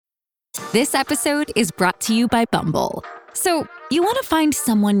This episode is brought to you by Bumble. So, you want to find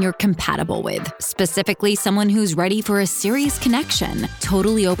someone you're compatible with, specifically someone who's ready for a serious connection,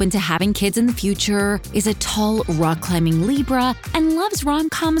 totally open to having kids in the future, is a tall, rock-climbing Libra, and loves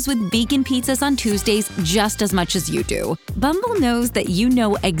rom-coms with vegan pizzas on Tuesdays just as much as you do. Bumble knows that you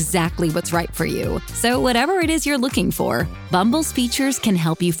know exactly what's right for you. So whatever it is you're looking for, Bumble's features can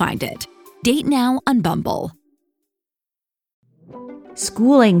help you find it. Date now on Bumble.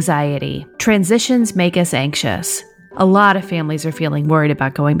 School anxiety. Transitions make us anxious. A lot of families are feeling worried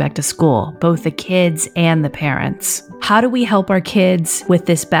about going back to school, both the kids and the parents. How do we help our kids with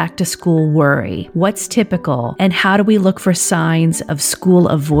this back to school worry? What's typical? And how do we look for signs of school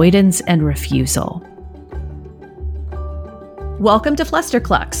avoidance and refusal? Welcome to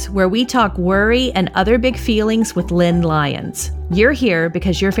Flusterclux, where we talk worry and other big feelings with Lynn Lyons. You're here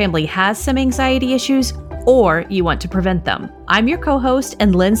because your family has some anxiety issues or you want to prevent them. I'm your co-host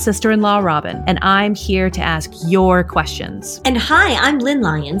and Lynn's sister-in-law, Robin, and I'm here to ask your questions. And hi, I'm Lynn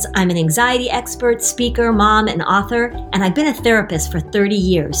Lyons. I'm an anxiety expert, speaker, mom, and author, and I've been a therapist for 30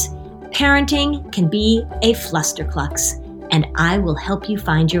 years. Parenting can be a flusterclux, and I will help you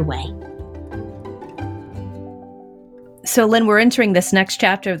find your way. So, Lynn, we're entering this next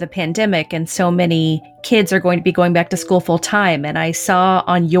chapter of the pandemic, and so many kids are going to be going back to school full time. And I saw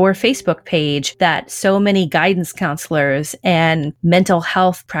on your Facebook page that so many guidance counselors and mental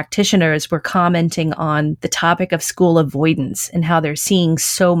health practitioners were commenting on the topic of school avoidance and how they're seeing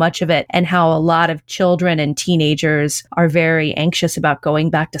so much of it and how a lot of children and teenagers are very anxious about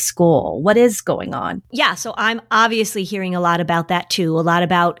going back to school. What is going on? Yeah, so I'm obviously hearing a lot about that too, a lot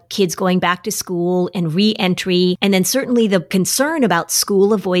about kids going back to school and re-entry, and then certainly the concern about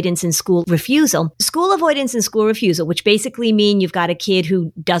school avoidance and school refusal. School avoidance and school refusal, which basically mean you've got a kid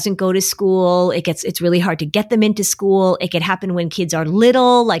who doesn't go to school. It's really hard to get them into school. It can happen when kids are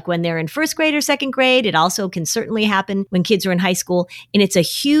little, like when they're in first grade or second grade. It also can certainly happen when kids are in high school. And it's a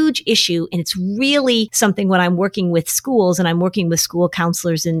huge issue. And it's really something when I'm working with schools and I'm working with school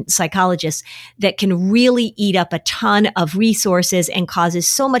counselors and psychologists that can really eat up a ton of resources and causes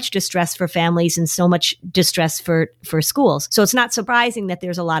so much distress for families and so much distress for schools. So it's not surprising that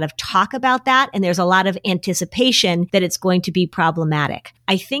there's a lot of talk about that and there's a lot of anticipation that it's going to be problematic.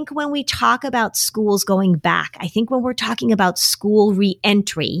 I think when we talk about schools going back, I think when we're talking about school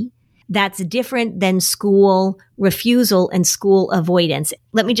reentry, that's different than school refusal and school avoidance.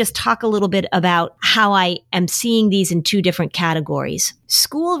 Let me just talk a little bit about how I am seeing these in two different categories.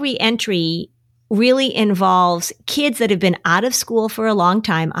 School reentry really involves kids that have been out of school for a long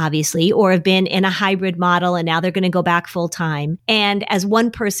time, obviously, or have been in a hybrid model and now they're going to go back full time. And as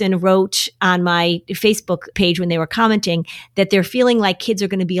one person wrote on my Facebook page when they were commenting, that they're feeling like kids are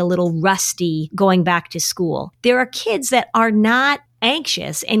going to be a little rusty going back to school. There are kids that are not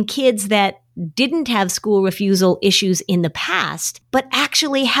anxious and kids that didn't have school refusal issues in the past, but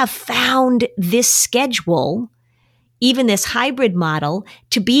actually have found this schedule, even this hybrid model,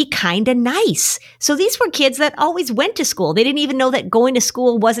 to be kind of nice. So these were kids that always went to school. They didn't even know that going to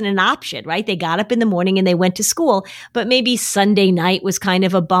school wasn't an option, right? They got up in the morning and they went to school, but maybe Sunday night was kind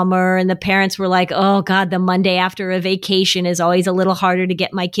of a bummer. And the parents were like, oh God, the Monday after a vacation is always a little harder to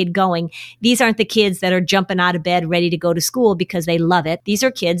get my kid going. These aren't the kids that are jumping out of bed ready to go to school because they love it. These are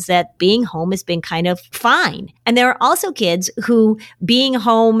kids that being home has been kind of fine. And there are also kids who being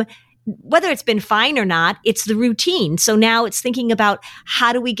home, whether it's been fine or not, it's the routine. So now it's thinking about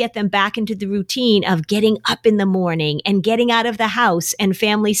how do we get them back into the routine of getting up in the morning and getting out of the house, and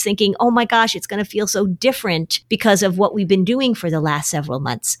families thinking, oh my gosh, it's going to feel so different because of what we've been doing for the last several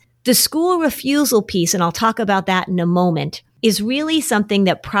months. The school refusal piece, and I'll talk about that in a moment, is really something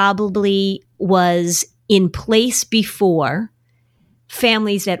that probably was in place before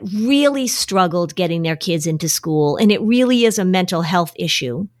families that really struggled getting their kids into school. And it really is a mental health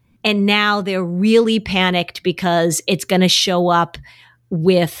issue. And now they're really panicked because it's going to show up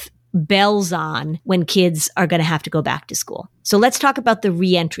with bells on when kids are going to have to go back to school. So let's talk about the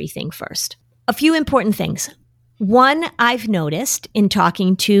reentry thing first. A few important things. One, I've noticed in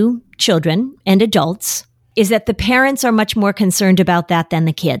talking to children and adults is that the parents are much more concerned about that than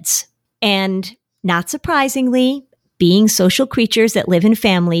the kids. And not surprisingly, being social creatures that live in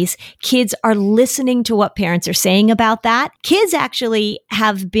families, kids are listening to what parents are saying about that. Kids actually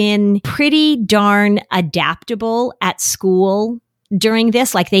have been pretty darn adaptable at school during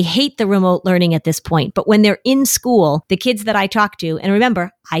this. Like, they hate the remote learning at this point, but when they're in school, the kids that I talk to, and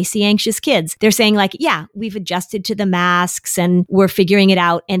remember, I see anxious kids, they're saying like, yeah, we've adjusted to the masks and we're figuring it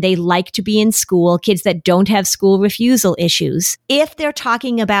out. And they like to be in school, kids that don't have school refusal issues. If they're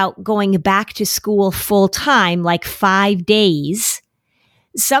talking about going back to school full time, like 5 days,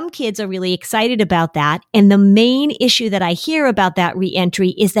 Some kids are really excited about that. And the main issue that I hear about that reentry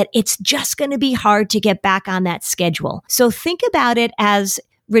is that it's just going to be hard to get back on that schedule. So think about it as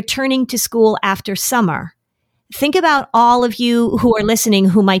returning to school after summer. Think about all of you who are listening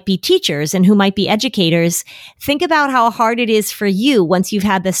who might be teachers and who might be educators. Think about how hard it is for you once you've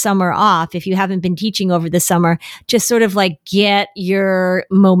had the summer off, if you haven't been teaching over the summer, just sort of like get your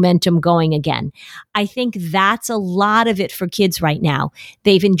momentum going again. I think that's a lot of it for kids right now.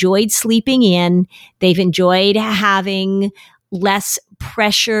 They've enjoyed sleeping in. They've enjoyed having less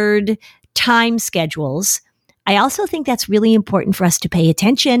pressured time schedules. I also think that's really important for us to pay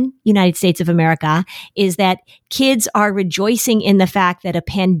attention, United States of America, is that kids are rejoicing in the fact that a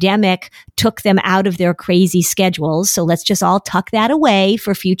pandemic took them out of their crazy schedules. So let's just all tuck that away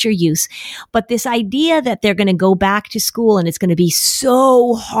for future use. But this idea that they're going to go back to school and it's going to be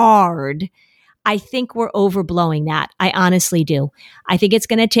so hard, I think we're overblowing that. I honestly do. I think it's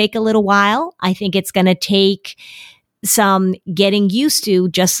going to take a little while. I think it's going to take some getting used to,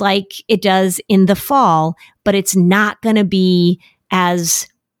 just like it does in the fall, but it's not going to be as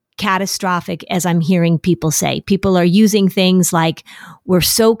catastrophic as I'm hearing people say. People are using things like, we're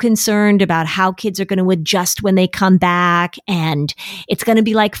so concerned about how kids are going to adjust when they come back, and it's going to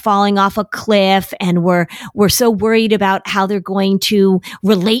be like falling off a cliff, and we're so worried about how they're going to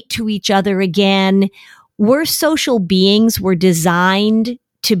relate to each other again. We're social beings. We're designed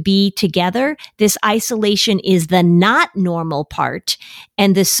to be together. This isolation is the not normal part,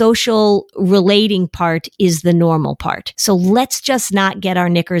 and the social relating part is the normal part. So let's just not get our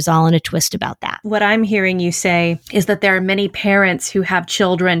knickers all in a twist about that. What I'm hearing you say is that there are many parents who have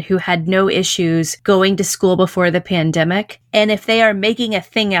children who had no issues going to school before the pandemic. And if they are making a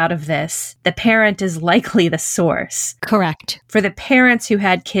thing out of this, the parent is likely the source. Correct. For the parents who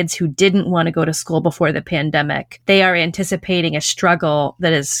had kids who didn't want to go to school before the pandemic, they are anticipating a struggle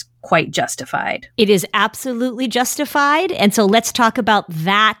that is quite justified. It is absolutely justified. And so let's talk about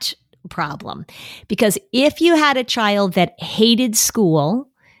that problem. Because if you had a child that hated school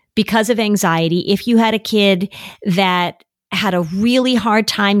because of anxiety, if you had a kid that had a really hard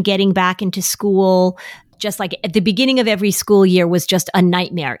time getting back into school, just like at the beginning of every school year was just a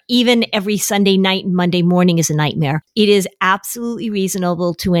nightmare. Even every Sunday night and Monday morning is a nightmare. It is absolutely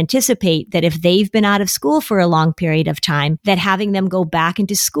reasonable to anticipate that if they've been out of school for a long period of time, that having them go back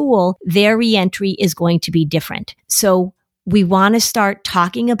into school, their reentry is going to be different. So we want to start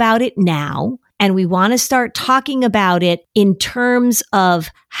talking about it now. And we want to start talking about it in terms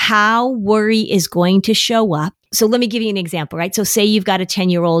of how worry is going to show up. So let me give you an example, right? So say you've got a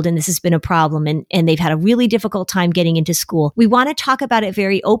 10-year-old and this has been a problem and they've had a really difficult time getting into school. We want to talk about it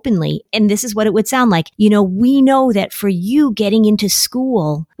very openly. And this is what it would sound like. You know, we know that for you, getting into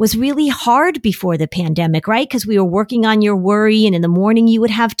school was really hard before the pandemic, right? Because we were working on your worry, and in the morning you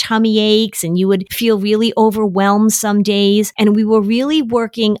would have tummy aches and you would feel really overwhelmed some days. And we were really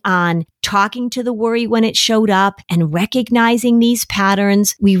working on talking to the worry when it showed up and recognizing these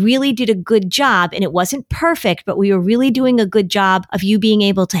patterns. We really did a good job, and it wasn't perfect, but we were really doing a good job of you being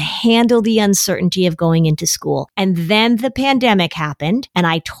able to handle the uncertainty of going into school. And then the pandemic happened, and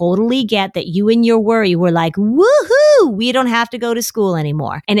I totally get that you and your worry were like, woohoo, we don't have to go to school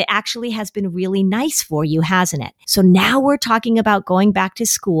anymore. And it actually has been really nice for you, hasn't it? So now we're talking about going back to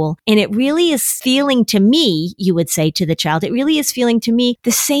school, and it really is feeling to me, you would say to the child, it really is feeling to me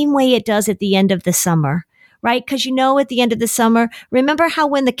the same way it does at the end of the summer, right? Because you know, at the end of the summer, remember how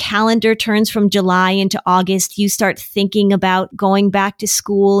when the calendar turns from July into August, you start thinking about going back to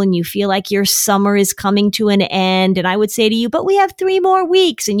school and you feel like your summer is coming to an end. And I would say to you, but we have 3 more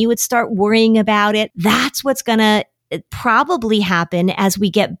weeks, and you would start worrying about it. That's what's going to probably happen as we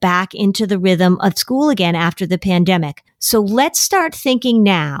get back into the rhythm of school again after the pandemic. So let's start thinking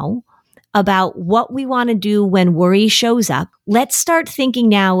now about what we want to do when worry shows up. Let's start thinking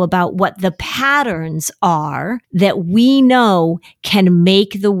now about what the patterns are that we know can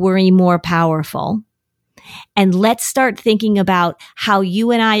make the worry more powerful. And let's start thinking about how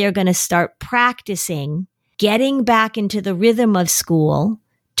you and I are going to start practicing getting back into the rhythm of school,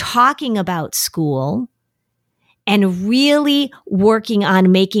 talking about school, and really working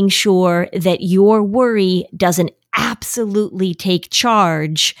on making sure that your worry doesn't absolutely take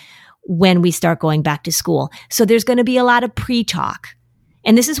charge when we start going back to school. So there's going to be a lot of pre-talk.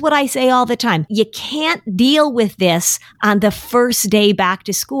 And this is what I say all the time. You can't deal with this on the first day back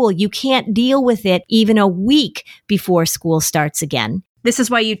to school. You can't deal with it even a week before school starts again. This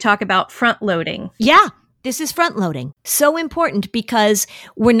is why you talk about front loading. Yeah. This is front loading. So important, because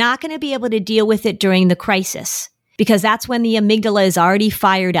we're not going to be able to deal with it during the crisis. because that's when the amygdala is already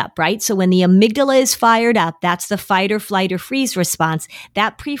fired up, right? So when the amygdala is fired up, that's the fight or flight or freeze response.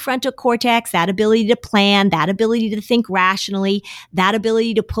 That prefrontal cortex, that ability to plan, that ability to think rationally, that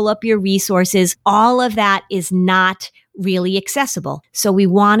ability to pull up your resources, all of that is not really accessible. So we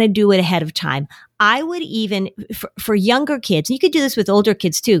want to do it ahead of time. I would even, for younger kids, you could do this with older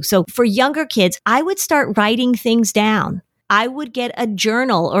kids too. So for younger kids, I would start writing things down. I would get a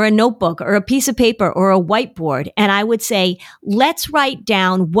journal or a notebook or a piece of paper or a whiteboard. And I would say, let's write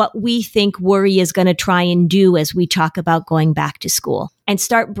down what we think worry is going to try and do as we talk about going back to school, and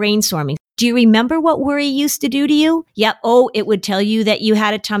start brainstorming. Do you remember what worry used to do to you? Yep. Oh, it would tell you that you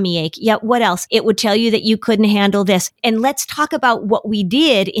had a tummy ache. Yep. What else? It would tell you that you couldn't handle this. And let's talk about what we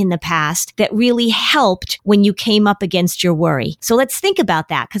did in the past that really helped when you came up against your worry. So let's think about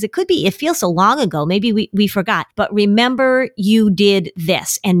that, because it feels so long ago. Maybe we forgot, but remember you did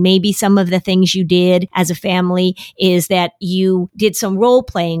this. And maybe some of the things you did as a family is that you did some role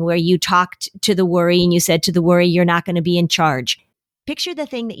playing where you talked to the worry and you said to the worry, you're not going to be in charge. Picture the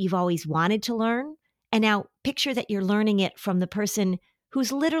thing that you've always wanted to learn, and now picture that you're learning it from the person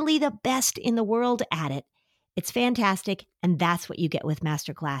who's literally the best in the world at it. It's fantastic, and that's what you get with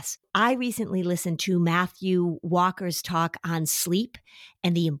Masterclass. I recently listened to Matthew Walker's talk on sleep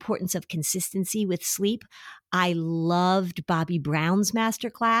and the importance of consistency with sleep. I loved Bobbi Brown's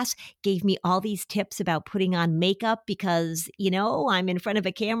Masterclass, gave me all these tips about putting on makeup because, I'm in front of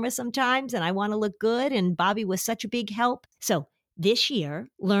a camera sometimes and I want to look good, and Bobbi was such a big help. So this year,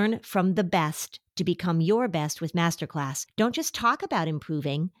 learn from the best to become your best with Masterclass. Don't just talk about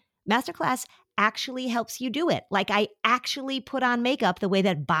improving. Masterclass actually helps you do it. Like, I actually put on makeup the way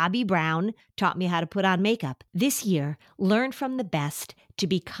that Bobbi Brown taught me how to put on makeup. This year, learn from the best to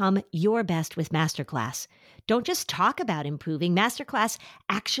become your best with Masterclass. Don't just talk about improving. Masterclass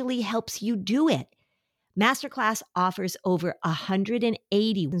actually helps you do it. Masterclass offers over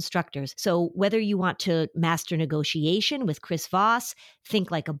 180 instructors. So whether you want to master negotiation with Chris Voss,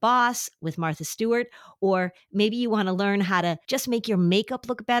 think like a boss with Martha Stewart, or maybe you want to learn how to just make your makeup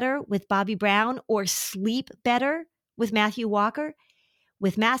look better with Bobbi Brown, or sleep better with Matthew Walker,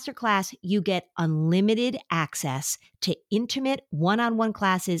 with Masterclass, you get unlimited access to intimate one-on-one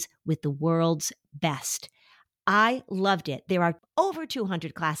classes with the world's best. I loved it. There are over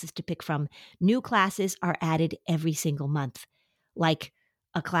 200 classes to pick from. New classes are added every single month, like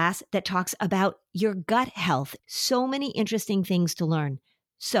a class that talks about your gut health. So many interesting things to learn.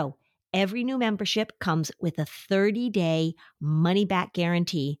 So every new membership comes with a 30-day money-back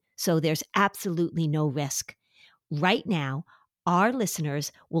guarantee, so there's absolutely no risk. Right now, our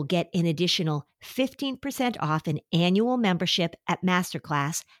listeners will get an additional 15% off an annual membership at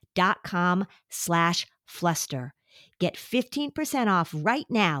masterclass.com/fluster. Get 15% off right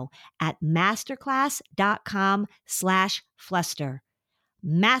now at masterclass.com/fluster.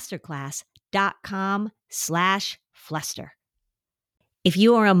 Masterclass.com/fluster. If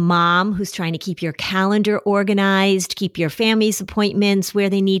you are a mom who's trying to keep your calendar organized, keep your family's appointments where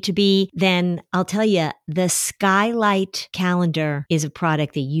they need to be, then I'll tell you, the Skylight calendar is a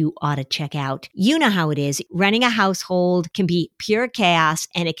product that you ought to check out. You know how it is. Running a household can be pure chaos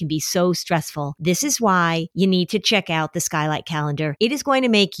and it can be so stressful. This is why you need to check out the Skylight calendar. It is going to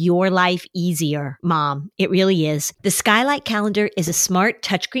make your life easier, Mom. It really is. The Skylight calendar is a smart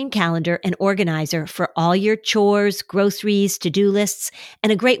touchscreen calendar and organizer for all your chores, groceries, to-do lists,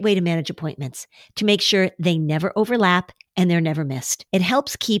 and a great way to manage appointments to make sure they never overlap and they're never missed. It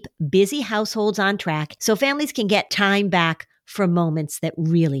helps keep busy households on track so families can get time back for moments that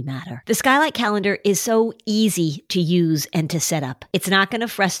really matter. The Skylight calendar is so easy to use and to set up. It's not going to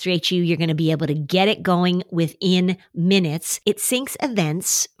frustrate you. You're going to be able to get it going within minutes. It syncs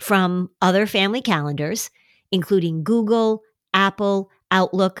events from other family calendars, including Google, Apple,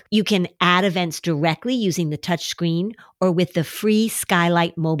 Outlook. You can add events directly using the touchscreen or with the free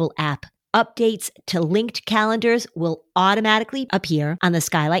Skylight mobile app. Updates to linked calendars will automatically appear on the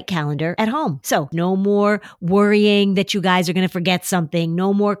Skylight calendar at home. So no more worrying that you guys are going to forget something.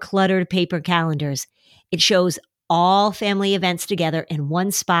 No more cluttered paper calendars. It shows all family events together in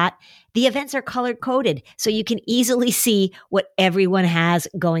one spot. The events are color coded so you can easily see what everyone has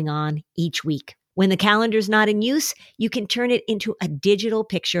going on each week. When the calendar's not in use, you can turn it into a digital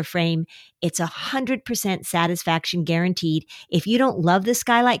picture frame. It's 100% satisfaction guaranteed. If you don't love the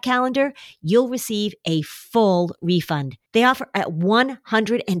Skylight calendar, you'll receive a full refund. They offer a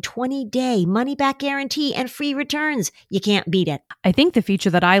 120-day money-back guarantee and free returns. You can't beat it. I think the feature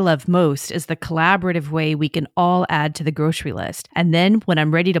that I love most is the collaborative way we can all add to the grocery list. And then when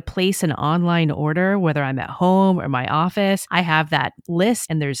I'm ready to place an online order, whether I'm at home or my office, I have that list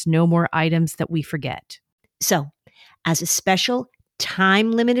and there's no more items that we forget. So As a special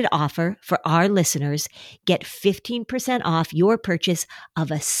time-limited offer for our listeners, get 15% off your purchase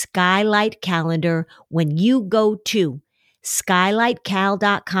of a Skylight calendar when you go to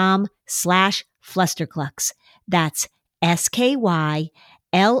skylightcal.com/flusterclux. That's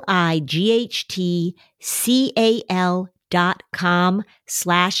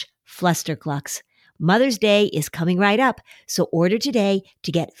SKYLIGHTCAL.com/flusterclux. Mother's Day is coming right up, so order today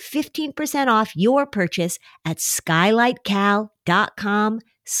to get 15% off your purchase at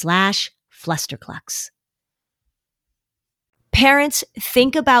skylightcal.com/flusterclux. Parents,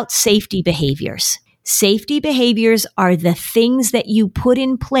 think about safety behaviors. Safety behaviors are the things that you put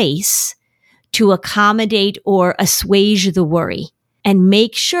in place to accommodate or assuage the worry. And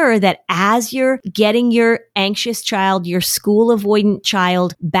make sure that as you're getting your anxious child, your school avoidant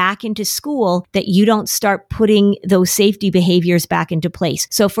child back into school, that you don't start putting those safety behaviors back into place.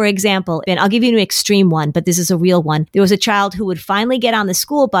 So for example, and I'll give you an extreme one, but this is a real one. There was a child who would finally get on the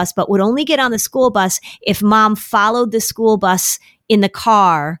school bus, but would only get on the school bus if mom followed the school bus in the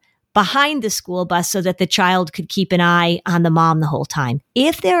car behind the school bus so that the child could keep an eye on the mom the whole time.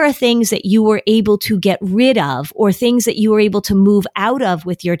 If there are things that you were able to get rid of or things that you were able to move out of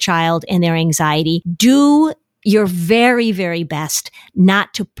with your child and their anxiety, do your very, very best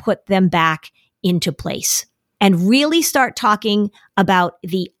not to put them back into place. And really start talking about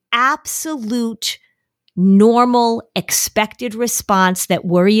the absolute normal expected response that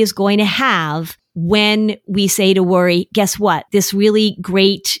worry is going to have when we say to worry, guess what? This really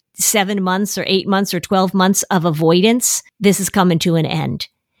great 7 months or 8 months or 12 months of avoidance, this is coming to an end.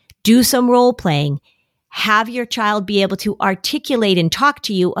 Do some role playing. Have your child be able to articulate and talk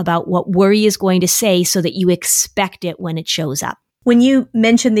to you about what worry is going to say so that you expect it when it shows up. When you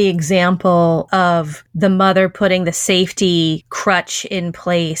mentioned the example of the mother putting the safety crutch in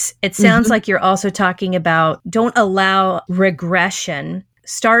place, it sounds like you're also talking about don't allow regression.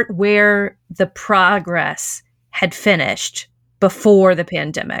 Start where the progress had finished before the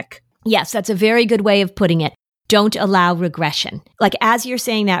pandemic. Yes, that's a very good way of putting it. Don't allow regression. Like as you're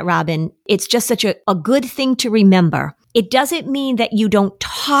saying that, Robin, it's just such a good thing to remember. It doesn't mean that you don't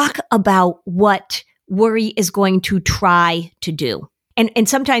talk about what worry is going to try to do. And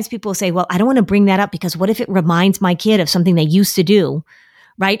sometimes people say, well, I don't want to bring that up because what if it reminds my kid of something they used to do,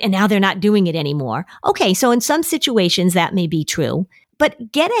 right? And now they're not doing it anymore. Okay, so in some situations that may be true.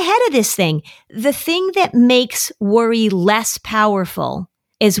 But get ahead of this thing. The thing that makes worry less powerful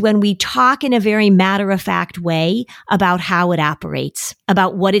is when we talk in a very matter-of-fact way about how it operates,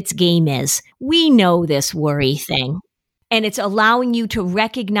 about what its game is. We know this worry thing, and it's allowing you to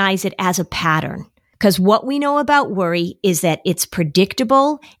recognize it as a pattern. Because what we know about worry is that it's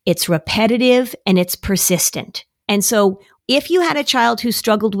predictable, it's repetitive, and it's persistent. And so if you had a child who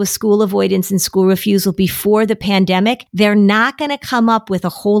struggled with school avoidance and school refusal before the pandemic, they're not going to come up with a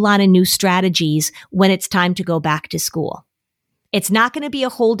whole lot of new strategies when it's time to go back to school. It's not going to be a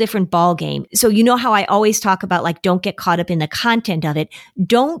whole different ball game. So you know how I always talk about like, don't get caught up in the content of it.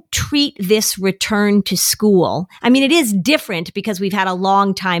 Don't treat this return to school. I mean, it is different because we've had a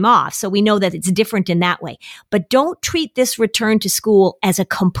long time off. So we know that it's different in that way. But don't treat this return to school as a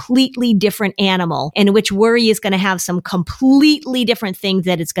completely different animal in which worry is going to have some completely different things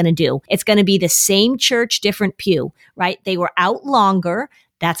that it's going to do. It's going to be the same church, different pew, right? They were out longer.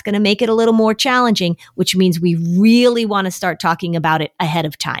 That's going to make it a little more challenging, which means we really want to start talking about it ahead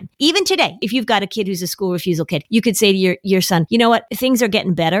of time. Even today, if you've got a kid who's a school refusal kid, you could say to your son, you know what, things are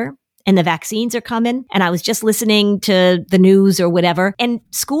getting better and the vaccines are coming. And I was just listening to the news or whatever, and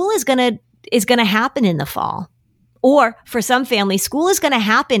school is going to happen in the fall. Or for some families, school is going to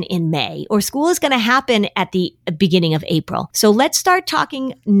happen in May, or school is going to happen at the beginning of April. So let's start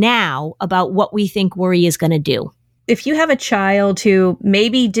talking now about what we think worry is going to do. If you have a child who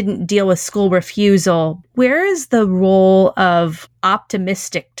maybe didn't deal with school refusal, where is the role of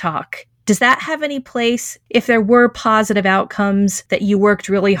optimistic talk? Does that have any place? If there were positive outcomes that you worked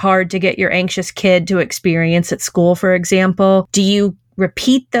really hard to get your anxious kid to experience at school, for example, do you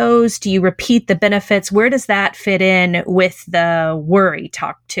repeat those? Do you repeat the benefits? Where does that fit in with the worry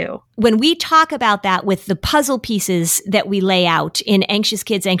talk too? When we talk about that with the puzzle pieces that we lay out in Anxious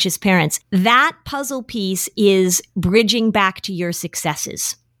Kids, Anxious Parents, that puzzle piece is bridging back to your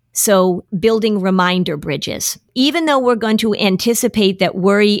successes. So building reminder bridges. Even though we're going to anticipate that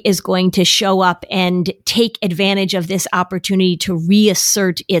worry is going to show up and take advantage of this opportunity to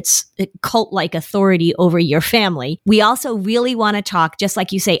reassert its cult-like authority over your family, we also really want to talk, just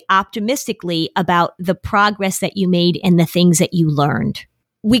like you say, optimistically about the progress that you made and the things that you learned.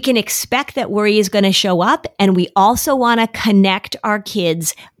 we can expect that worry is going to show up, and we also want to connect our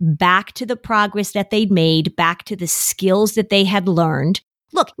kids back to the progress that they'd made, back to the skills that they had learned.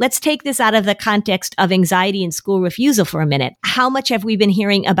 Look, let's take this out of the context of anxiety and school refusal for a minute. How much have we been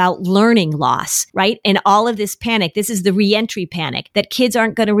hearing about learning loss, right? And all of this panic. This is the reentry panic, that kids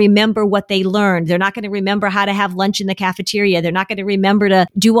aren't going to remember what they learned. They're not going to remember how to have lunch in the cafeteria. They're not going to remember to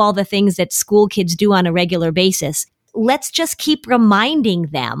do all the things that school kids do on a regular basis. Let's just keep reminding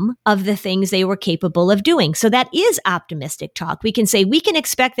them of the things they were capable of doing. So that is optimistic talk. We can say, we can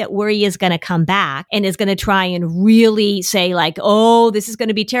expect that worry is going to come back and is going to try and really say like, oh, this is going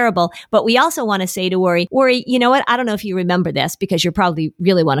to be terrible. But we also want to say to worry, you know what? I don't know if you remember this because you probably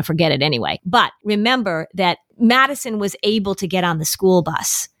really want to forget it anyway. But remember that Madison was able to get on the school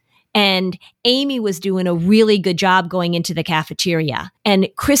bus. And Amy was doing a really good job going into the cafeteria. And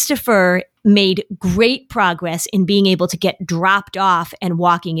Christopher made great progress in being able to get dropped off and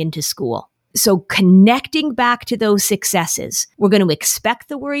walking into school. So connecting back to those successes, we're going to expect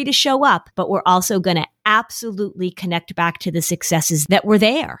the worry to show up, but we're also going to absolutely connect back to the successes that were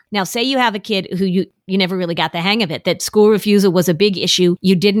there. Now, say you have a kid who you never really got the hang of it, that school refusal was a big issue.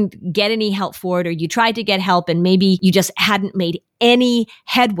 You didn't get any help for it, or you tried to get help and maybe you just hadn't made any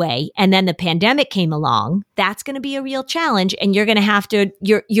headway. And then the pandemic came along. That's going to be a real challenge. And you're going to have to,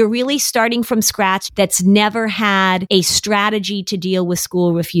 you're really starting from scratch that's never had a strategy to deal with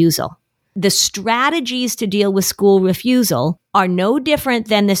school refusal. The strategies to deal with school refusal are no different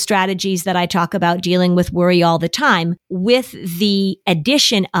than the strategies that I talk about dealing with worry all the time, with the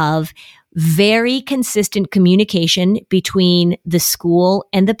addition of very consistent communication between the school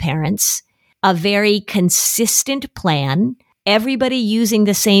and the parents, a very consistent plan, everybody using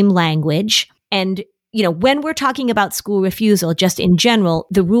the same language. And when we're talking about school refusal, just in general,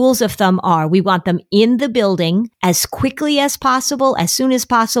 the rules of thumb are we want them in the building as quickly as possible, as soon as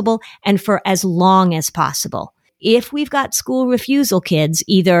possible, and for as long as possible. If we've got school refusal kids,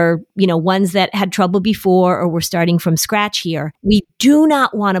 either, ones that had trouble before or we're starting from scratch here, we do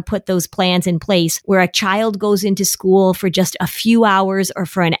not want to put those plans in place where a child goes into school for just a few hours or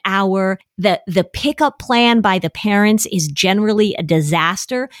for an hour. The pickup plan by the parents is generally a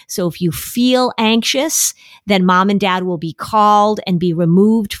disaster. So if you feel anxious, then mom and dad will be called and be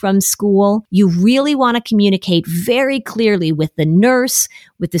removed from school. You really want to communicate very clearly with the nurse,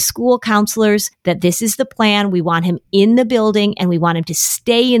 with the school counselors, that this is the plan. We want him in the building and we want him to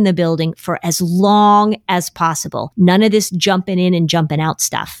stay in the building for as long as possible. None of this jumping in and jumping out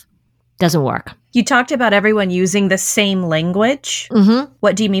stuff. Doesn't work. You talked about everyone using the same language. Mm-hmm.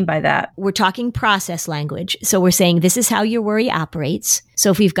 What do you mean by that? We're talking process language. So we're saying this is how your worry operates.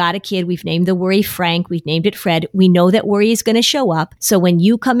 So if we've got a kid, we've named the worry Frank, we've named it Fred, we know that worry is going to show up. So when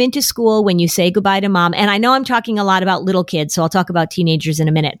you come into school, when you say goodbye to mom, and I know I'm talking a lot about little kids, so I'll talk about teenagers in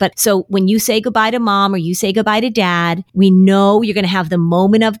a minute. But so when you say goodbye to mom or you say goodbye to dad, we know you're going to have the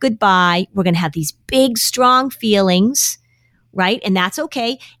moment of goodbye. We're going to have these big, strong feelings, right? And that's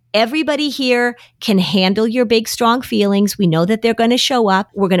okay. Everybody here can handle your big, strong feelings. We know that they're going to show up.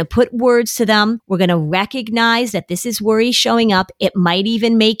 We're going to put words to them. We're going to recognize that this is worry showing up. It might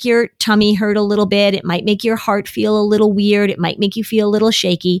even make your tummy hurt a little bit. It might make your heart feel a little weird. It might make you feel a little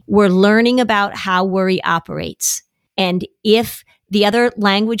shaky. We're learning about how worry operates. And if the other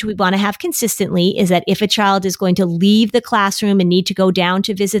language we want to have consistently is that if a child is going to leave the classroom and need to go down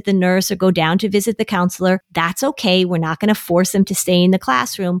to visit the nurse or go down to visit the counselor, that's okay. We're not going to force them to stay in the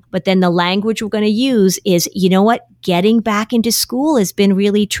classroom. But then the language we're going to use is, you know what? Getting back into school has been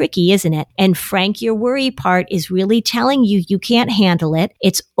really tricky, isn't it? And Frank, your worry part is really telling you you can't handle it.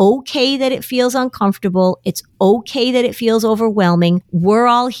 It's okay that it feels uncomfortable. It's okay that it feels overwhelming. We're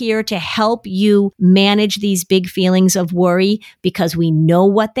all here to help you manage these big feelings of worry because we know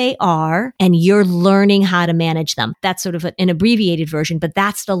what they are and you're learning how to manage them. That's sort of an abbreviated version, but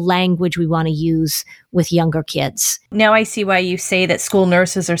that's the language we want to use with younger kids. Now I see why you say that school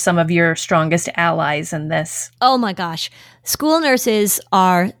nurses are some of your strongest allies in this. Oh my gosh. School nurses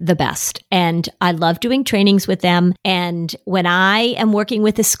are the best. And I love doing trainings with them. And when I am working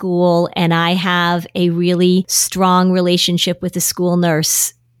with a school and I have a really strong relationship with the school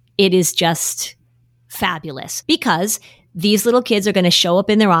nurse, it is just fabulous because these little kids are going to show up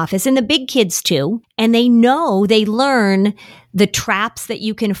in their office, and the big kids too, and they learn the traps that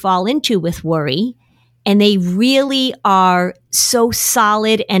you can fall into with worry. And they really are so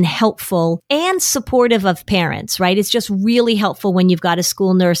solid and helpful and supportive of parents, right? It's just really helpful when you've got a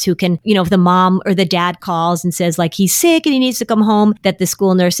school nurse who can, if the mom or the dad calls and says like he's sick and he needs to come home, that the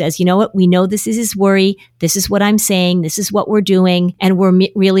school nurse says, you know what, we know this is his worry. This is what I'm saying. This is what we're doing. And we're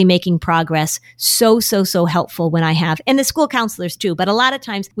really making progress. So helpful when I have, and the school counselors too. But a lot of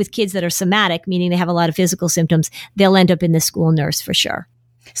times with kids that are somatic, meaning they have a lot of physical symptoms, they'll end up in the school nurse for sure.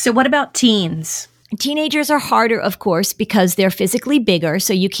 So what about teens? Teenagers are harder, of course, because they're physically bigger.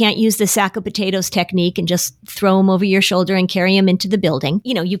 So you can't use the sack of potatoes technique and just throw them over your shoulder and carry them into the building.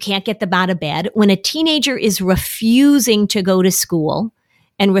 You can't get them out of bed. When a teenager is refusing to go to school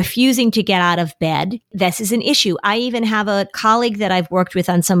and refusing to get out of bed, this is an issue. I even have a colleague that I've worked with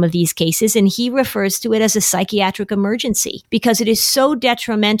on some of these cases, and he refers to it as a psychiatric emergency because it is so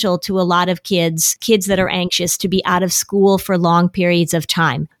detrimental to a lot of kids that are anxious, to be out of school for long periods of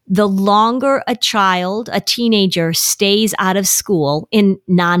time. The longer a teenager stays out of school, in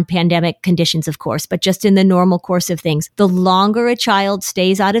non-pandemic conditions, of course, but just in the normal course of things, the longer a child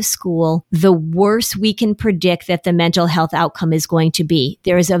stays out of school, the worse we can predict that the mental health outcome is going to be.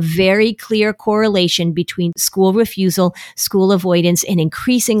 There is a very clear correlation between school refusal, school avoidance, and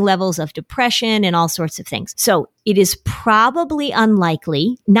increasing levels of depression and all sorts of things. So it is probably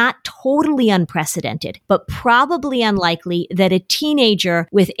unlikely, not totally unprecedented, but probably unlikely that a teenager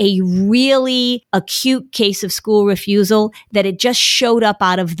with a really acute case of school refusal, that it just showed up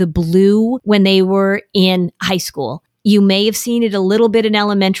out of the blue when they were in high school. You may have seen it a little bit in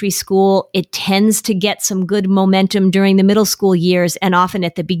elementary school. It tends to get some good momentum during the middle school years, and often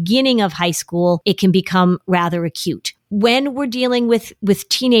at the beginning of high school, it can become rather acute. When we're dealing with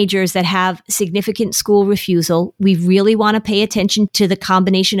teenagers that have significant school refusal, we really want to pay attention to the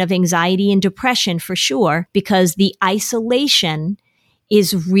combination of anxiety and depression for sure, because the isolation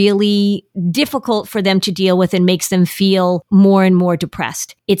is really difficult for them to deal with and makes them feel more and more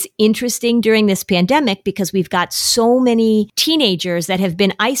depressed. It's interesting during this pandemic because we've got so many teenagers that have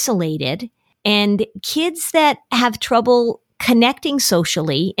been isolated, and kids that have trouble connecting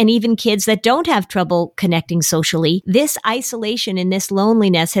socially, and even kids that don't have trouble connecting socially. This isolation and this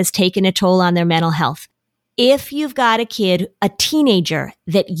loneliness has taken a toll on their mental health. If you've got a teenager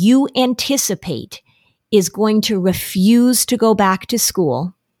that you anticipate is going to refuse to go back to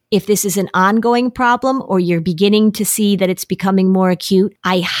school, if this is an ongoing problem or you're beginning to see that it's becoming more acute,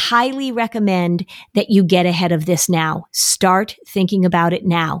 I highly recommend that you get ahead of this now. Start thinking about it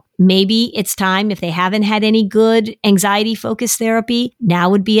now. Maybe it's time, if they haven't had any good anxiety-focused therapy, now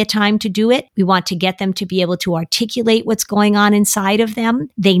would be a time to do it. We want to get them to be able to articulate what's going on inside of them.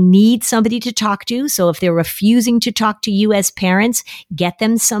 They need somebody to talk to. So if they're refusing to talk to you as parents, get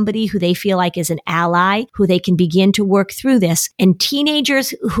them somebody who they feel like is an ally, who they can begin to work through this. And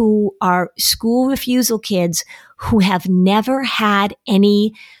teenagers who are school refusal kids who have never had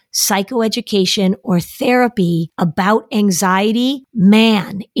any psychoeducation or therapy about anxiety,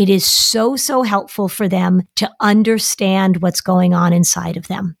 man, it is so helpful for them to understand what's going on inside of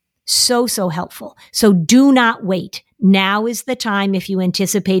them. So helpful. So do not wait. Now is the time. If you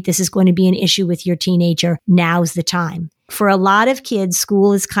anticipate this is going to be an issue with your teenager, now's the time. For a lot of kids,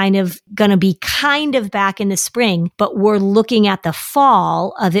 school is going to be back in the spring, but we're looking at the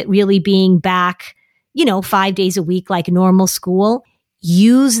fall of it really being back, 5 days a week like normal school.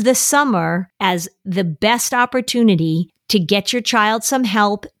 Use the summer as the best opportunity to get your child some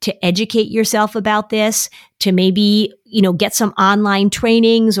help, to educate yourself about this, to maybe, get some online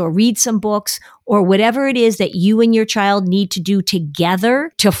trainings or read some books or whatever it is that you and your child need to do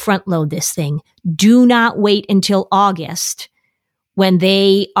together to front load this thing. Do not wait until August when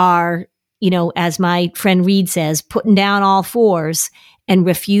they are, as my friend Reed says, putting down all fours and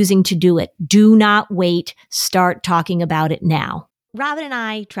refusing to do it. Do not wait. Start talking about it now. Robin and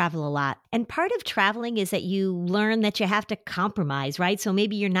I travel a lot, and part of traveling is that you learn that you have to compromise, right? So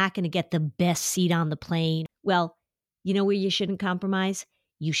maybe you're not going to get the best seat on the plane. Well, you know where you shouldn't compromise?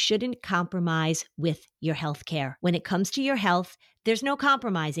 You shouldn't compromise with your health care. When it comes to your health, there's no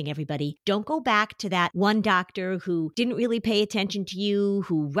compromising, everybody. Don't go back to that one doctor who didn't really pay attention to you,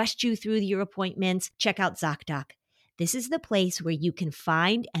 who rushed you through your appointments. Check out ZocDoc. This is the place where you can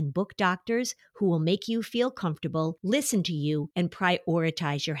find and book doctors who will make you feel comfortable, listen to you, and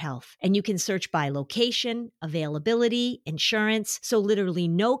prioritize your health. And you can search by location, availability, insurance, so literally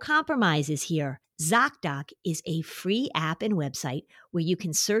no compromises here. ZocDoc is a free app and website where you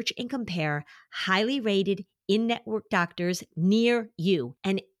can search and compare highly rated in-network doctors near you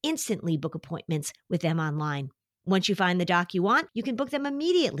and instantly book appointments with them online. Once you find the doc you want, you can book them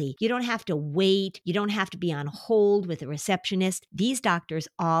immediately. You don't have to wait. You don't have to be on hold with a receptionist. These doctors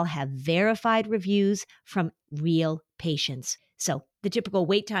all have verified reviews from real patients. So the typical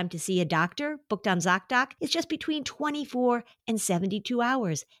wait time to see a doctor booked on ZocDoc is just between 24 and 72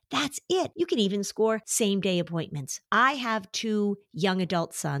 hours. That's it. You can even score same-day appointments. I have 2 young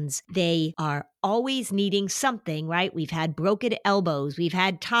adult sons. They are always needing something, right? We've had broken elbows, we've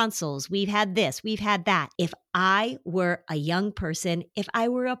had tonsils, we've had this, we've had that. If I were a young person, if I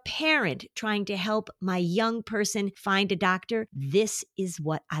were a parent trying to help my young person find a doctor, this is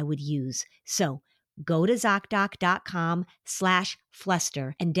what I would use. So go to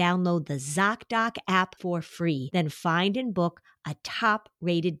ZocDoc.com/Fluster and download the ZocDoc app for free. Then find and book a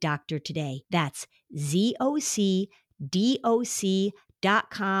top-rated doctor today. That's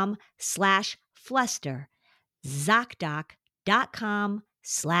ZocDoc.com/Fluster.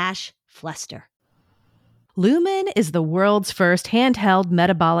 ZocDoc.com/Fluster. Lumen is the world's first handheld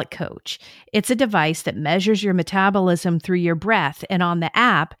metabolic coach. It's a device that measures your metabolism through your breath, and on the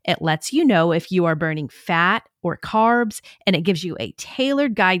app, it lets you know if you are burning fat or carbs, and it gives you a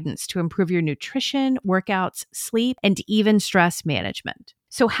tailored guidance to improve your nutrition, workouts, sleep, and even stress management.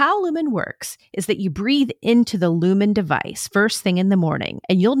 So how Lumen works is that you breathe into the Lumen device first thing in the morning,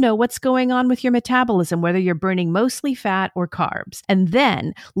 and you'll know what's going on with your metabolism, whether you're burning mostly fat or carbs. And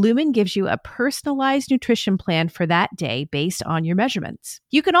then Lumen gives you a personalized nutrition plan for that day based on your measurements.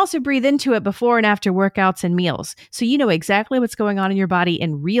 You can also breathe into it before and after workouts and meals, so you know exactly what's going on in your body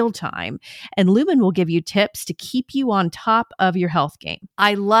in real time. And Lumen will give you tips to keep you on top of your health game.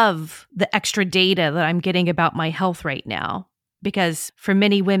 I love the extra data that I'm getting about my health right now. Because for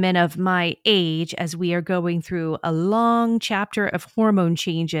many women of my age, as we are going through a long chapter of hormone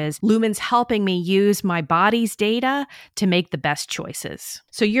changes, Lumen's helping me use my body's data to make the best choices.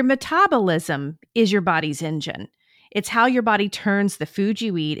 So your metabolism is your body's engine. It's how your body turns the food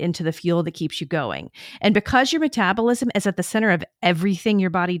you eat into the fuel that keeps you going. And because your metabolism is at the center of everything your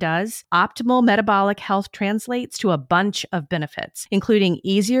body does, optimal metabolic health translates to a bunch of benefits, including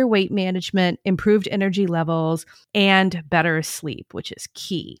easier weight management, improved energy levels, and better sleep, which is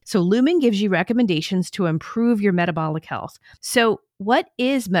key. So Lumen gives you recommendations to improve your metabolic health. So what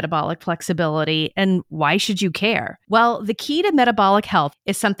is metabolic flexibility and why should you care? Well, the key to metabolic health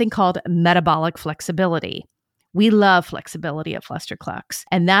is something called metabolic flexibility. We love flexibility at Flusterclux,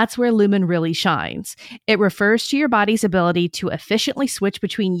 and that's where Lumen really shines. It refers to your body's ability to efficiently switch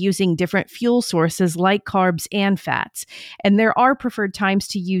between using different fuel sources like carbs and fats. And there are preferred times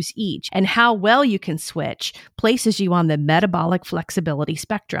to use each, and how well you can switch places you on the metabolic flexibility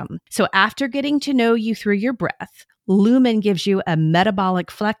spectrum. So after getting to know you through your breath, Lumen gives you a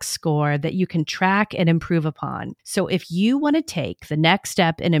metabolic flex score that you can track and improve upon. So if you want to take the next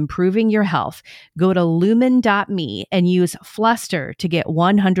step in improving your health, go to lumen.me and use Fluster to get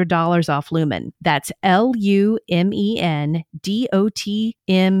 $100 off Lumen. That's LUMENDOTME.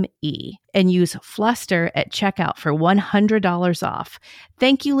 And use Fluster at checkout for $100 off.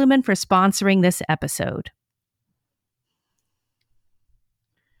 Thank you, Lumen, for sponsoring this episode.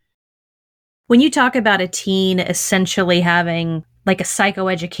 When you talk about a teen essentially having like a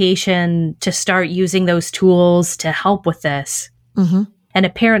psychoeducation to start using those tools to help with this, and a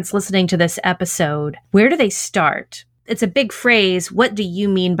parent's listening to this episode, where do they start? It's a big phrase. What do you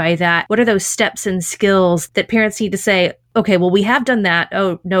mean by that? What are those steps and skills that parents need to say, okay, well, we have done that.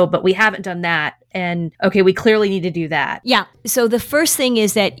 Oh, no, but we haven't done that. And okay, we clearly need to do that. Yeah. So the first thing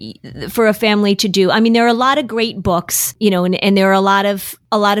is that for a family to do, I mean, there are a lot of great books, and there are a lot of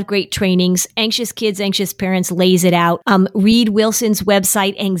great trainings. Anxious Kids, Anxious Parents lays it out. Reed Wilson's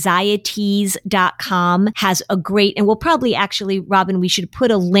website, anxieties.com, has a great, and we'll probably actually, Robin, we should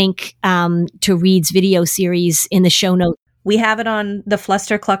put a link to Reed's video series in the show notes. We have it on the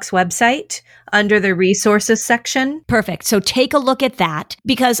Flusterclux website under the resources section. Perfect. So take a look at that,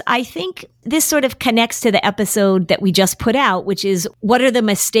 because I think this sort of connects to the episode that we just put out, which is what are the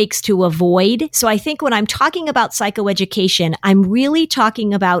mistakes to avoid? So I think when I'm talking about psychoeducation, I'm really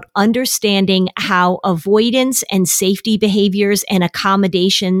talking about understanding how avoidance and safety behaviors and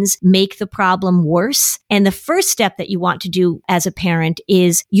accommodations make the problem worse. And the first step that you want to do as a parent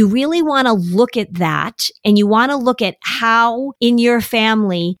is you really want to look at that, and you want to look at how in your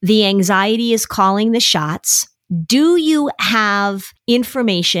family the anxiety is calling the shots. Do you have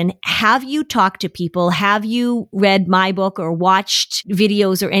information. Have you talked to people? Have you read my book or watched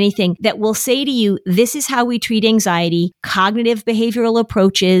videos or anything that will say to you, this is how we treat anxiety, cognitive behavioral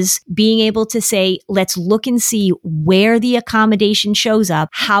approaches, being able to say, let's look and see where the accommodation shows up.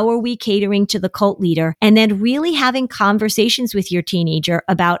 How are we catering to the cult leader? And then really having conversations with your teenager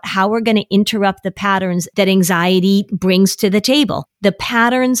about how we're going to interrupt the patterns that anxiety brings to the table. The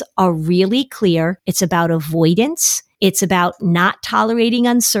patterns are really clear. It's about avoidance. It's about not tolerating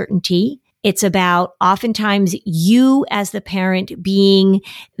uncertainty. It's about oftentimes you as the parent being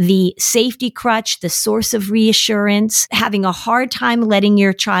the safety crutch, the source of reassurance, having a hard time letting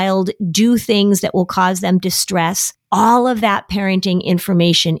your child do things that will cause them distress. All of that parenting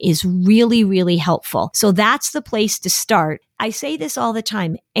information is really, really helpful. So that's the place to start. I say this all the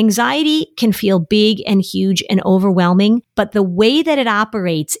time. Anxiety can feel big and huge and overwhelming, but the way that it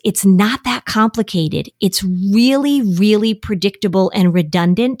operates, it's not that complicated. It's really, really predictable and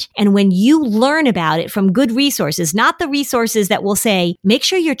redundant. And when you learn about it from good resources, not the resources that will say, make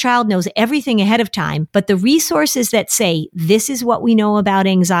sure your child knows everything ahead of time, but the resources that say, this is what we know about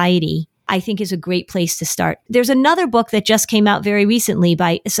anxiety, I think is a great place to start. There's another book that just came out very recently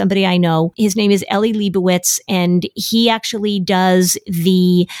by somebody I know. His name is Eli Leibovitz, and he actually does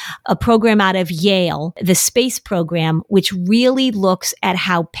a program out of Yale, the SPACE program, which really looks at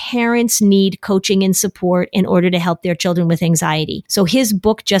how parents need coaching and support in order to help their children with anxiety. So his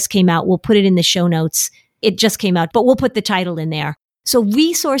book just came out. We'll put it in the show notes. It just came out, but we'll put the title in there. So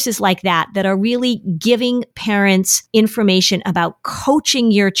resources like that are really giving parents information about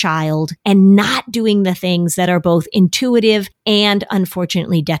coaching your child and not doing the things that are both intuitive and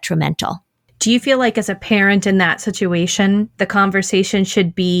unfortunately detrimental. Do you feel like as a parent in that situation, the conversation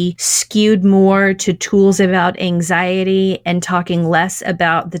should be skewed more to tools about anxiety and talking less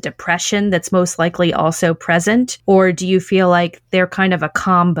about the depression that's most likely also present? Or do you feel like they're kind of a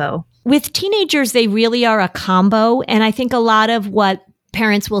combo? With teenagers, they really are a combo. And I think a lot of what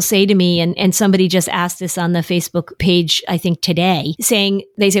parents will say to me, and somebody just asked this on the Facebook page, I think today,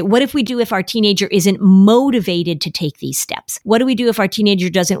 they say, what if we do if our teenager isn't motivated to take these steps? What do we do if our teenager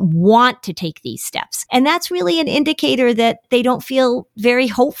doesn't want to take these steps? And that's really an indicator that they don't feel very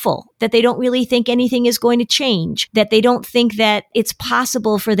hopeful, that they don't really think anything is going to change, that they don't think that it's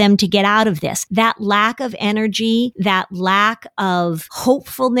possible for them to get out of this. That lack of energy, that lack of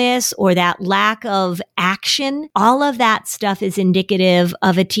hopefulness, or that lack of action, all of that stuff is indicative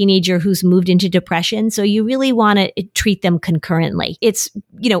of a teenager who's moved into depression. So you really want to treat them concurrently. It's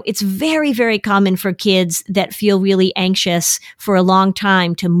very, very common for kids that feel really anxious for a long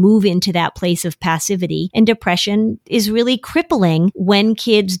time to move into that place of passivity. And depression is really crippling when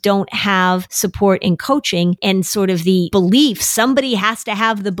kids don't have support and coaching and sort of the belief. Somebody has to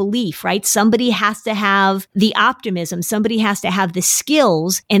have the belief, right? Somebody has to have the optimism. Somebody has to have the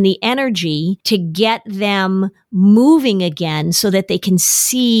skills and the energy to get them moving again so that they can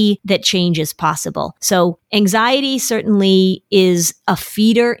see that change is possible. So anxiety certainly is a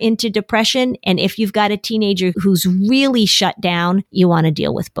feeder into depression. And if you've got a teenager who's really shut down, you want to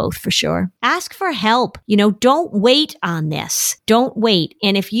deal with both for sure. Ask for help. Don't wait on this. Don't wait.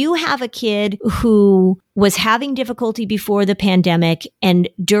 And if you have a kid who was having difficulty before the pandemic, and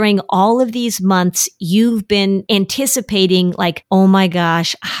during all of these months, you've been anticipating like, oh my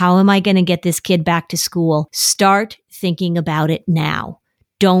gosh, how am I going to get this kid back to school? Start thinking about it now.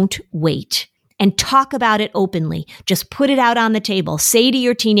 Don't wait. And talk about it openly. Just put it out on the table. Say to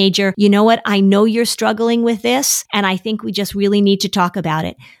your teenager, you know what? I know you're struggling with this, and I think we just really need to talk about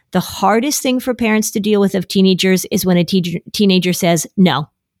it. The hardest thing for parents to deal with of teenagers is when a teenager says, no.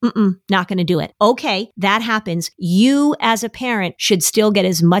 Not going to do it. Okay, that happens. You as a parent should still get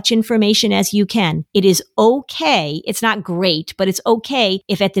as much information as you can. It is okay. It's not great, but it's okay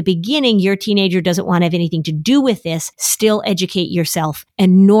if at the beginning your teenager doesn't want to have anything to do with this. Still educate yourself.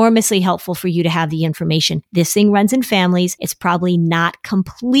 Enormously helpful for you to have the information. This thing runs in families. It's probably not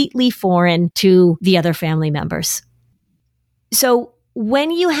completely foreign to the other family members. So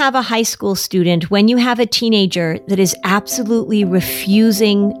when you have a high school student, when you have a teenager that is absolutely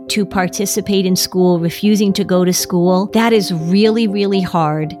refusing to participate in school, refusing to go to school, that is really, really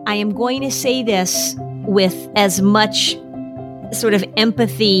hard. I am going to say this with as much sort of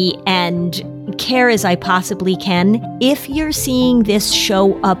empathy and care as I possibly can. If you're seeing this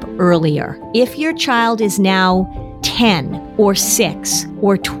show up earlier, if your child is now 10 or 6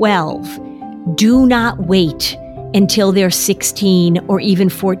 or 12, do not wait until they're 16 or even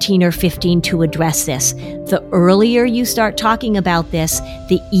 14 or 15 to address this. The earlier you start talking about this,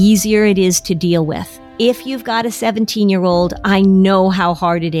 the easier it is to deal with. if you've got a 17-year-old, I know how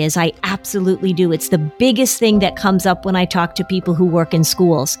hard it is. I absolutely do. It's the biggest thing that comes up when I talk to people who work in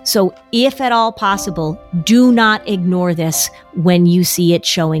schools. So if at all possible, do not ignore this when you see it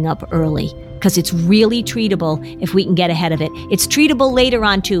showing up early, because it's really treatable if we can get ahead of it. It's treatable later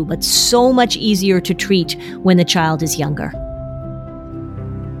on too, but so much easier to treat when the child is younger.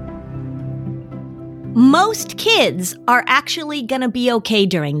 Most kids are actually going to be okay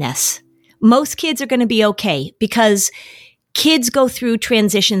during this. Most kids are going to be okay because kids go through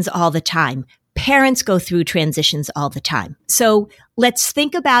transitions all the time. Parents go through transitions all the time. So let's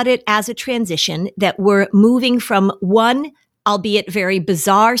think about it as a transition that we're moving from one, albeit very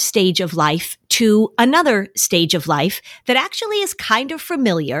bizarre stage of life to another stage of life that actually is kind of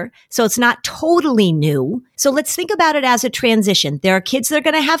familiar. So it's not totally new. So let's think about it as a transition. There are kids that are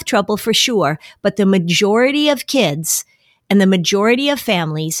going to have trouble for sure, but the majority of kids and the majority of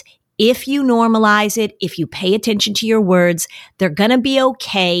families, if you normalize it, if you pay attention to your words, they're going to be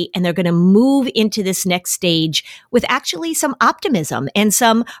okay. And they're going to move into this next stage with actually some optimism and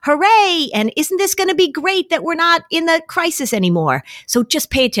some hooray. And isn't this going to be great that we're not in the crisis anymore? So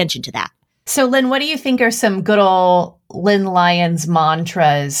just pay attention to that. So, Lynn, what do you think are some good old Lynn Lyons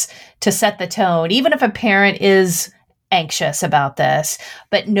mantras to set the tone, even if a parent is anxious about this,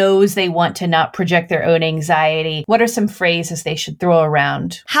 but knows they want to not project their own anxiety? What are some phrases they should throw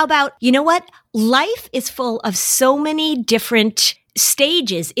around? How about, you know what? Life is full of so many different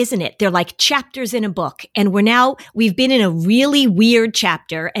stages, isn't it? They're like chapters in a book. And we've been in a really weird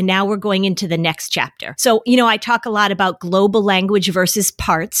chapter, and now we're going into the next chapter. So, I talk a lot about global language versus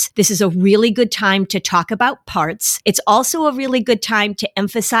parts. This is a really good time to talk about parts. It's also a really good time to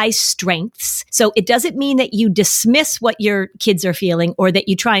emphasize strengths. So it doesn't mean that you dismiss what your kids are feeling or that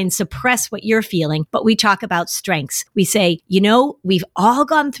you try and suppress what you're feeling, but we talk about strengths. We say, we've all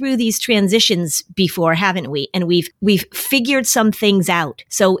gone through these transitions before, haven't we? And we've figured some things out.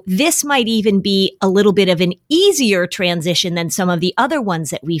 So this might even be a little bit of an easier transition than some of the other ones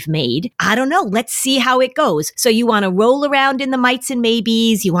that we've made. I don't know. Let's see how it goes. So you want to roll around in the mights and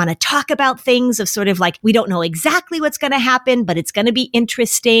maybes. You want to talk about things of sort of like, we don't know exactly what's going to happen, but it's going to be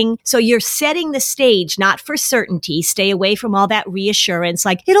interesting. So you're setting the stage, not for certainty. Stay away from all that reassurance,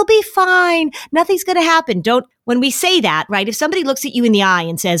 like, it'll be fine. Nothing's going to happen. When we say that, right? If somebody looks at you in the eye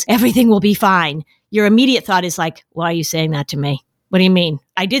and says, everything will be fine, your immediate thought is like, why are you saying that to me? What do you mean?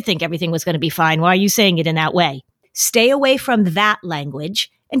 I did think everything was going to be fine. Why are you saying it in that way? Stay away from that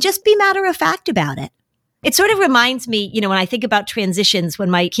language and just be matter of fact about it. It sort of reminds me, when I think about transitions when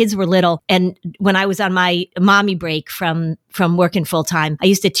my kids were little and when I was on my mommy break from working full time, I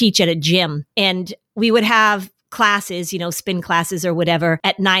used to teach at a gym, and we would have classes, spin classes or whatever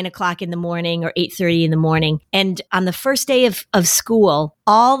at 9:00 in the morning or 8:30 in the morning. And on the first day of school,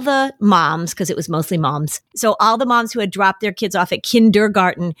 all the moms, because it was mostly moms, so all the moms who had dropped their kids off at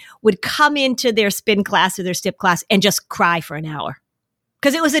kindergarten would come into their spin class or their step class and just cry for an hour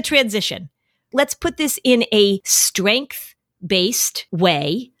because it was a transition. Let's put this in a strength-based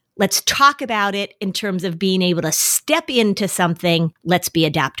way. Let's talk about it in terms of being able to step into something. Let's be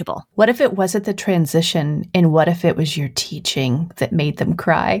adaptable. What if it wasn't the transition, and what if it was your teaching that made them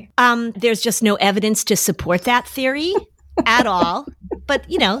cry? There's just no evidence to support that theory at all. But,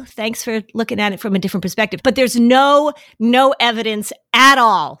 thanks for looking at it from a different perspective. But there's no evidence at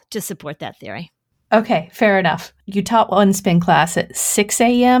all to support that theory. Okay, fair enough. You taught one spin class at 6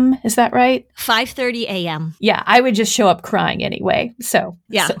 a.m., is that right? 5:30 a.m. Yeah, I would just show up crying anyway.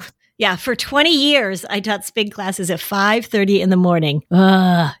 Yeah, for 20 years, I taught spin classes at 5:30 in the morning.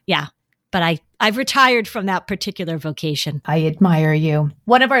 Yeah, but I've retired from that particular vocation. I admire you.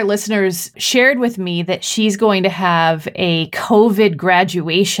 One of our listeners shared with me that she's going to have a COVID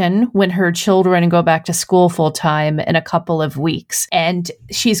graduation when her children go back to school full time in a couple of weeks. And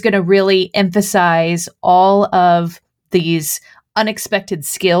she's going to really emphasize all of these unexpected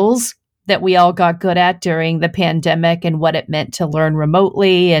skills that we all got good at during the pandemic and what it meant to learn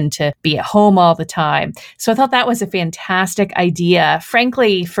remotely and to be at home all the time. So I thought that was a fantastic idea,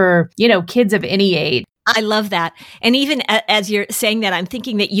 frankly, for, kids of any age. I love that. And even as you're saying that, I'm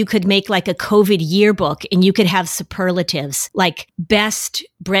thinking that you could make like a COVID yearbook and you could have superlatives like best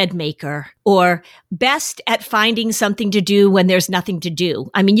bread maker or best at finding something to do when there's nothing to do.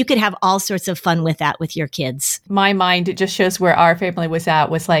 I mean, you could have all sorts of fun with that with your kids. My mind, it just shows where our family was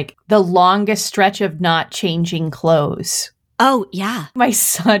at, was like the longest stretch of not changing clothes. Oh, yeah. My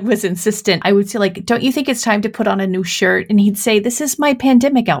son was insistent. I would say, like, don't you think it's time to put on a new shirt? And he'd say, this is my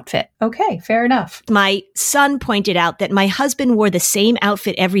pandemic outfit. Okay, fair enough. My son pointed out that my husband wore the same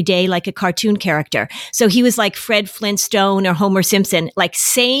outfit every day like a cartoon character. So he was like Fred Flintstone or Homer Simpson, like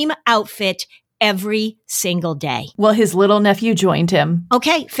same outfit every single day. Well, his little nephew joined him.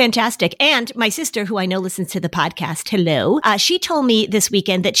 Okay, fantastic. And my sister, who I know listens to the podcast, hello, she told me this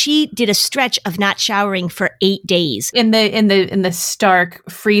weekend that she did a stretch of not showering for 8 days. In the stark,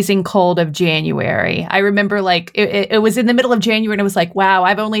 freezing cold of January. I remember like it was in the middle of January and it was like, wow,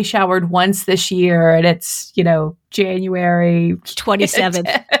 I've only showered once this year and it's, January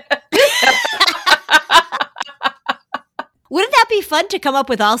 27th. Wouldn't that be fun to come up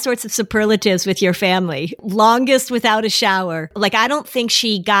with all sorts of superlatives with your family? Longest without a shower. Like, I don't think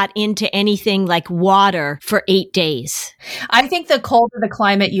she got into anything like water for 8 days. I think the colder the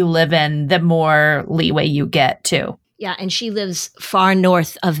climate you live in, the more leeway you get too. Yeah, and she lives far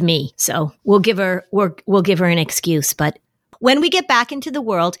north of me, so we'll give her an excuse. But when we get back into the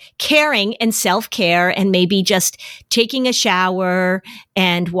world, caring and self-care and maybe just taking a shower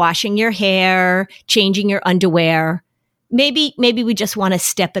and washing your hair, changing your underwear, maybe we just want to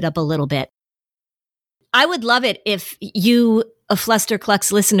step it up a little bit. I would love it if you,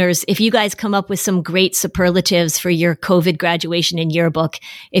 Flusterclux listeners, if you guys come up with some great superlatives for your COVID graduation and yearbook,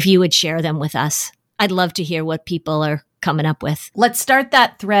 if you would share them with us. I'd love to hear what people are coming up with. Let's start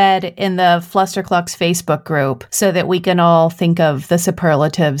that thread in the Flusterclux Facebook group so that we can all think of the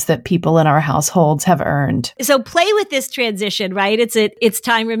superlatives that people in our households have earned. So play with this transition, right? It's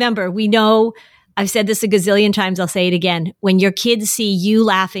time. Remember, we know, I've said this a gazillion times, I'll say it again. When your kids see you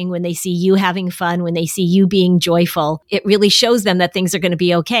laughing, when they see you having fun, when they see you being joyful, it really shows them that things are going to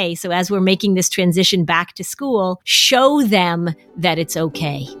be okay. So as we're making this transition back to school, show them that it's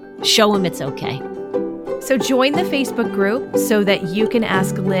okay. Show them it's okay. So join the Facebook group so that you can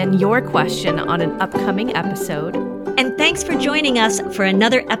ask Lynn your question on an upcoming episode. And thanks for joining us for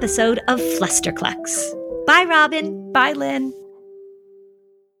another episode of Flusterclux. Bye, Robin. Bye, Lynn.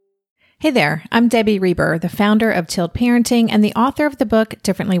 Hey there, I'm Debbie Reber, the founder of Tilt Parenting and the author of the book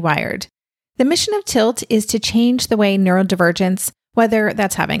Differently Wired. The mission of Tilt is to change the way neurodivergence, whether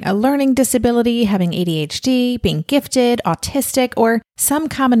that's having a learning disability, having ADHD, being gifted, autistic, or some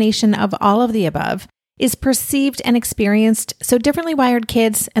combination of all of the above, is perceived and experienced so differently wired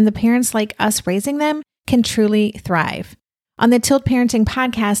kids and the parents like us raising them can truly thrive. On the Tilt Parenting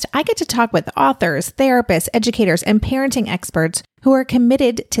podcast, I get to talk with authors, therapists, educators, and parenting experts who are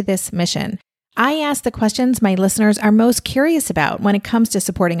committed to this mission. I ask the questions my listeners are most curious about when it comes to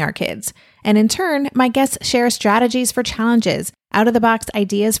supporting our kids. And in turn, my guests share strategies for challenges, out-of-the-box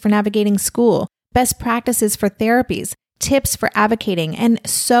ideas for navigating school, best practices for therapies, tips for advocating, and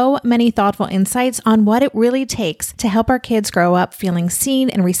so many thoughtful insights on what it really takes to help our kids grow up feeling seen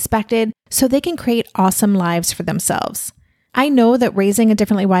and respected so they can create awesome lives for themselves. I know that raising a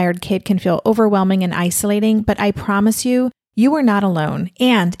differently wired kid can feel overwhelming and isolating, but I promise you, you are not alone,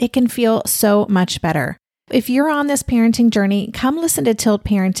 and it can feel so much better. If you're on this parenting journey, come listen to Tilt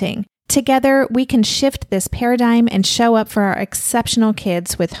Parenting. Together, we can shift this paradigm and show up for our exceptional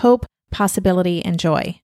kids with hope, possibility, and joy.